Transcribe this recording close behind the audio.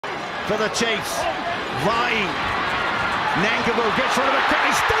for the Chiefs. Vying. Nankavu gets rid of it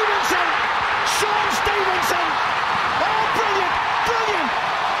quickly. Stevenson! Shaun Stevenson! Oh, brilliant! Brilliant!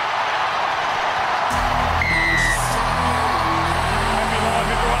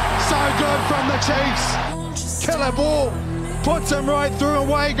 So good from the Chiefs. Killer ball. Puts him right through.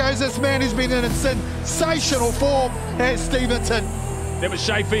 Away goes this man who's been in a sensational form. It's Stevenson. There was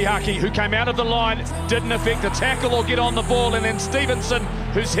Shea Fihaki who came out of the line, didn't affect a tackle or get on the ball, and then Stevenson,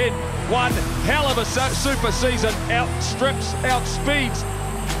 who's had one hell of a super season, outstrips, outspeeds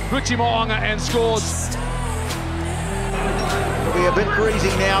Ruchi Mo'unga and scores. It'll be a bit breezy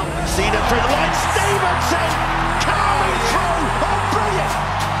now. Seen it through the line. Stevenson coming through. Oh, brilliant!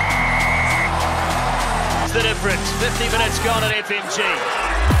 It's the difference. 50 minutes gone at FMG.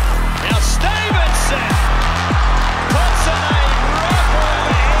 Now Stevenson puts in a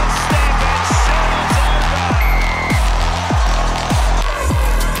record instep and shoots over.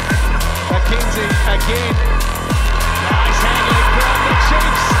 McKenzie again. Nice handling from the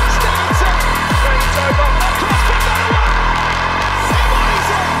Chiefs. Stevenson brings over. Cross kick on the one. He wanted it.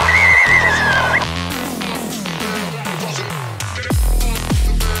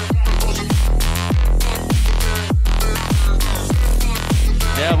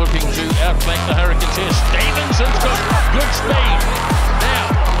 Now looking to outflank the Hurricanes here. Stevenson's got good speed.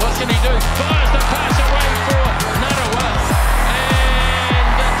 Now, what can he do? Fires the pass away for Narawa. And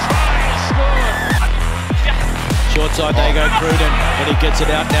the try is scored. Short side they go Cruden, but he gets it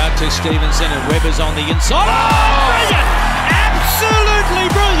out now to Stevenson, and Webber's on the inside. Oh, brilliant! Absolutely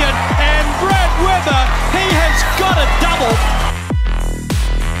brilliant! And Brad Webber, he has got a double.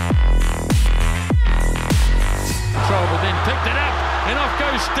 Control, but then picked it up, and off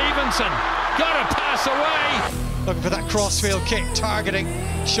goes Stevenson. Got a pass away. Looking for that crossfield kick, targeting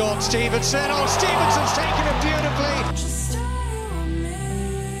Shaun Stevenson. Oh, Stevenson's taken it beautifully.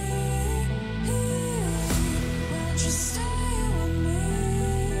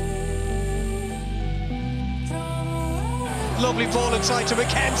 Lovely ball inside to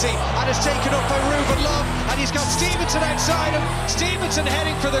McKenzie, and it's taken up by Ruben Love, and he's got Stevenson outside him. Stevenson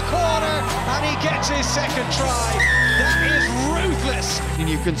heading for the corner, and he gets his second try. That is ruthless. And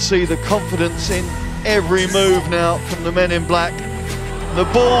you can see the confidence in every move now from the men in black. The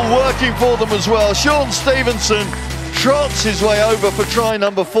ball working for them as well. Shaun Stevenson trots his way over for try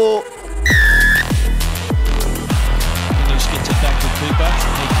number 4. Loose gets it back to Cooper.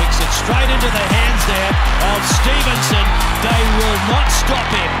 He kicks it straight into the hands there of Stevenson. They will not stop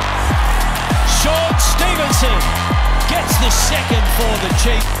him. Shaun Stevenson gets the second for the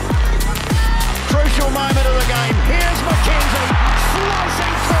Chiefs. Crucial moment of the game. Here's McKenzie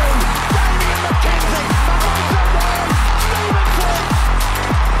slicing through. Damien McKenzie. Stevenson.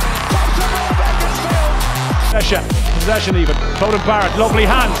 Pops the ball back in field. Possession even. Colin Barrett, lovely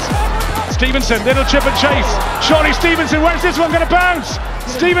hands. Stevenson, little chip and chase. Surely Stevenson, where's this one going to bounce?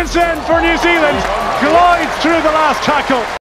 Stevenson for New Zealand glides through the last tackle.